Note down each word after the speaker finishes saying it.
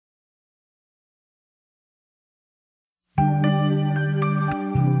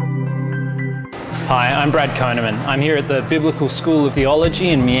Hi, I'm Brad Koneman. I'm here at the Biblical School of Theology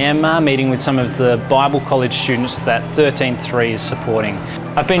in Myanmar, meeting with some of the Bible College students that 13.3 is supporting.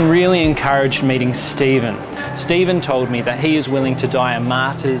 I've been really encouraged meeting Stephen. Stephen told me that he is willing to die a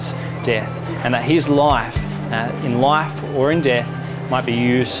martyr's death and that his life, in life or in death, might be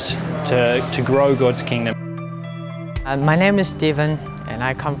used to grow God's kingdom. My name is Stephen and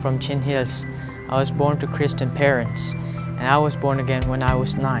I come from Chin Hills. I was born to Christian parents and I was born again when I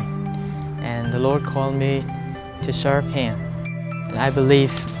was 9. And the Lord called me to serve Him. And I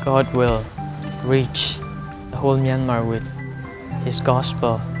believe God will reach the whole Myanmar with His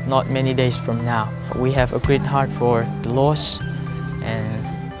gospel not many days from now. We have a great heart for the lost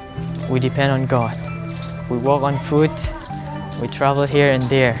and we depend on God. We walk on foot, we travel here and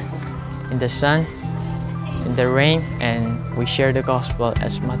there in the sun, in the rain, and we share the gospel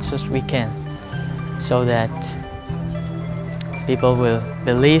as much as we can so that people will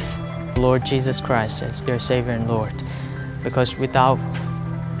believe Lord Jesus Christ as their Savior and Lord. Because without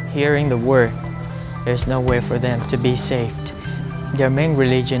hearing the word, there's no way for them to be saved. Their main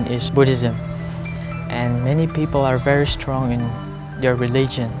religion is Buddhism, and many people are very strong in their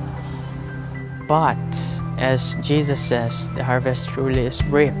religion. But as Jesus says, the harvest truly is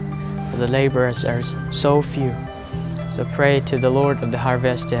reap, but the laborers are so few. So pray to the Lord of the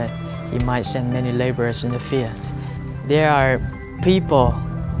harvest that He might send many laborers in the fields. There are people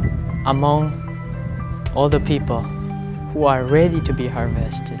among all the people who are ready to be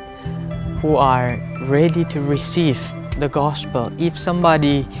harvested, who are ready to receive the gospel. If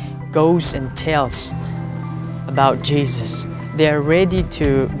somebody goes and tells about Jesus, they are ready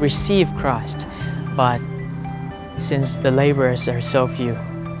to receive Christ. But since the laborers are so few,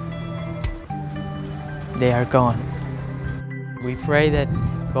 they are gone. We pray that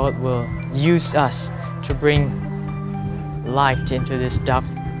God will use us to bring light into this dark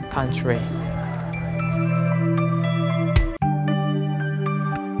country.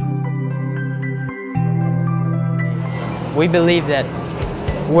 We believe that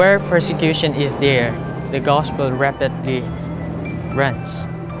where persecution is there, the gospel rapidly runs.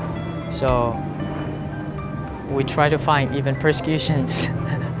 So we try to find even persecutions.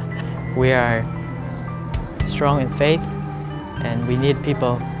 We are strong in faith and we need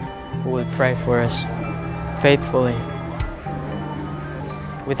people who will pray for us faithfully.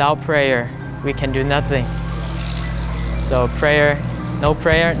 Without prayer, we can do nothing. So prayer, no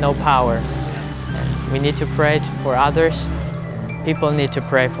power. And we need to pray for others. And people need to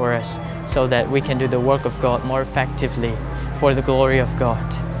pray for us so that we can do the work of God more effectively for the glory of God.